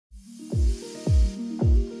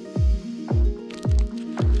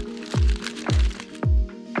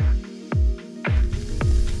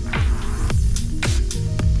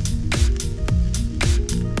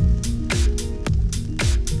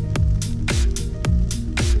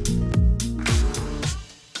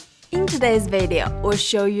today's video, we'll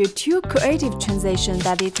show you 2 creative transitions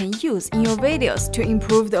that you can use in your videos to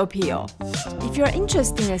improve the appeal. If you're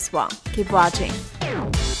interested in this one, keep watching.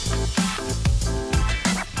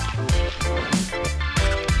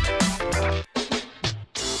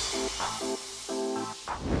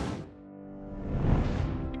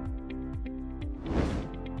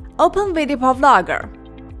 Open VideoProc Vlogger.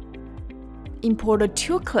 Import the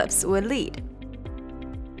 2 clips we need.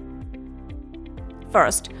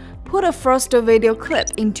 First, put the first video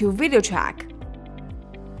clip into VideoProc.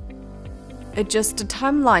 Adjust the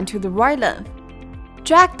timeline to the right length.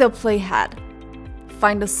 Drag the playhead.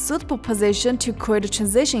 Find a suitable position to create a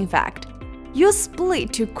transition effect. Use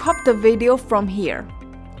split to crop the video from here.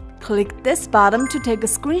 Click this button to take a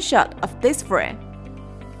screenshot of this frame.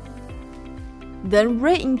 Then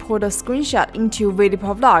re-import the screenshot into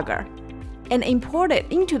VideoProc Vlogger and import it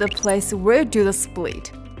into the place where you do the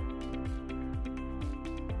split.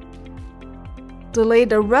 Delete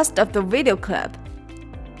the rest of the video clip.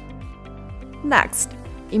 Next,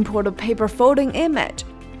 import a paper folding image.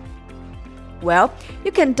 Well,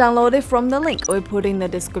 you can download it from the link we put in the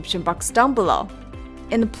description box down below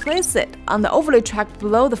and place it on the overlay track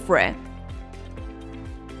below the frame.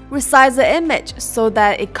 Resize the image so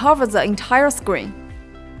that it covers the entire screen.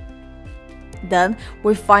 Then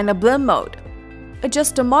we find a blend mode,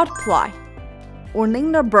 adjust the multiply or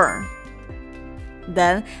linear burn.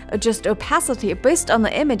 Then adjust opacity based on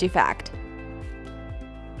the image effect.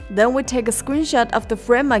 Then we take a screenshot of the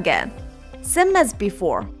frame again, same as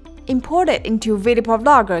before. Import it into VideoProc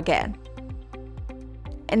Vlogger again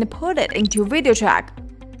and put it into VideoProc.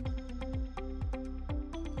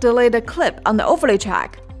 Delete the clip on the overlay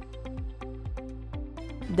track.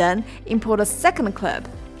 Then import a second clip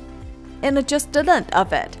and adjust the length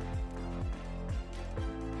of it.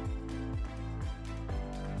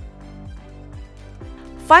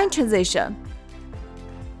 Find transition.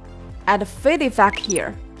 Add a fade effect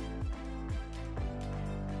here.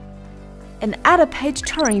 And add a page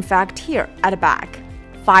turn effect here at the back.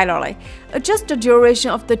 Finally, adjust the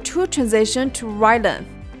duration of the 2 transitions to right length.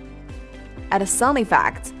 Add a sound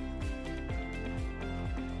effect.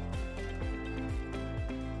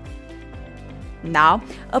 Now,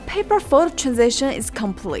 a paper fold transition is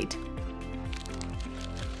complete.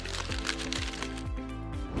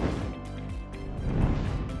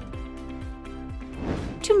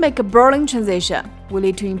 To make a burling transition, we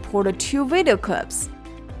need to import the 2 video clips.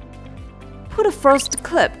 Put the first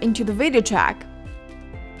clip into the video track.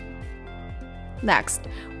 Next,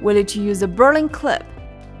 we need to use a burling clip.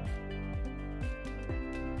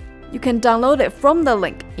 You can download it from the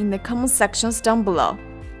link in the comment sections down below.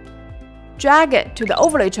 Drag it to the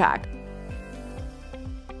overlay track.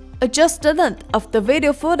 Adjust the length of the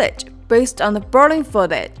video footage based on the burling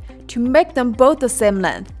footage to make them both the same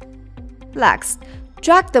length. Next,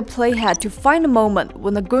 drag the playhead to find a moment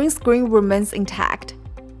when the green screen remains intact.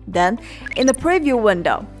 Then, in the preview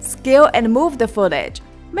window, scale and move the footage.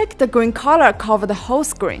 Make the green color cover the whole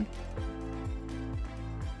screen.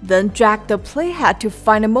 Then drag the playhead to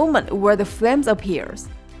find a moment where the flames appears.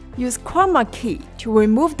 Use chroma key to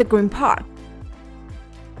remove the green part.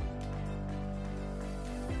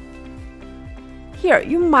 Here,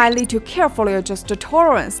 you might need to carefully adjust the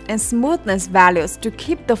tolerance and smoothness values to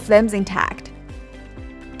keep the flames intact.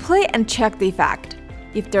 Play and check the effect.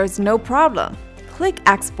 If there is no problem, click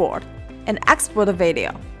Export and export the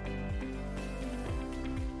video.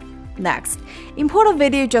 Next, import a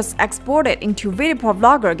video just exported into VideoProc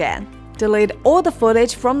Vlogger again. Delete all the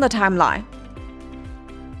footage from the timeline.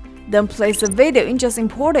 Then place the video you just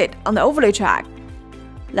imported on the overlay track.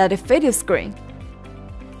 Let it fade your screen.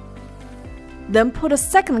 Then put a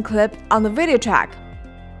second clip on the video track.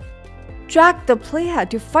 Drag the playhead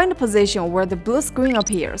to find the position where the blue screen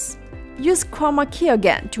appears. Use chroma key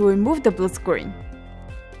again to remove the blue screen.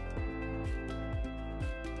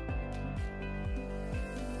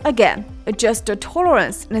 Again, adjust the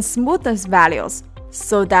tolerance and smoothness values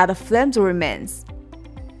so that the flames remains.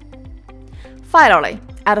 Finally,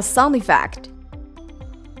 add a sound effect.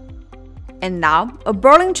 And now, a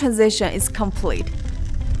burling transition is complete.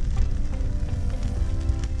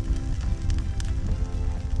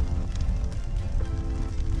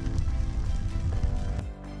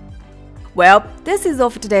 Well, this is all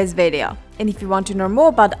for today's video. And if you want to know more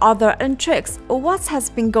about other tricks or what has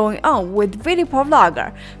been going on with VideoProc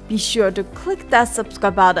Vlogger, be sure to click that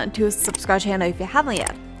subscribe button to subscribe channel if you haven't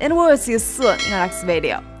yet. And we'll see you soon in our next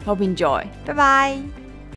video. Hope you enjoy. Bye bye!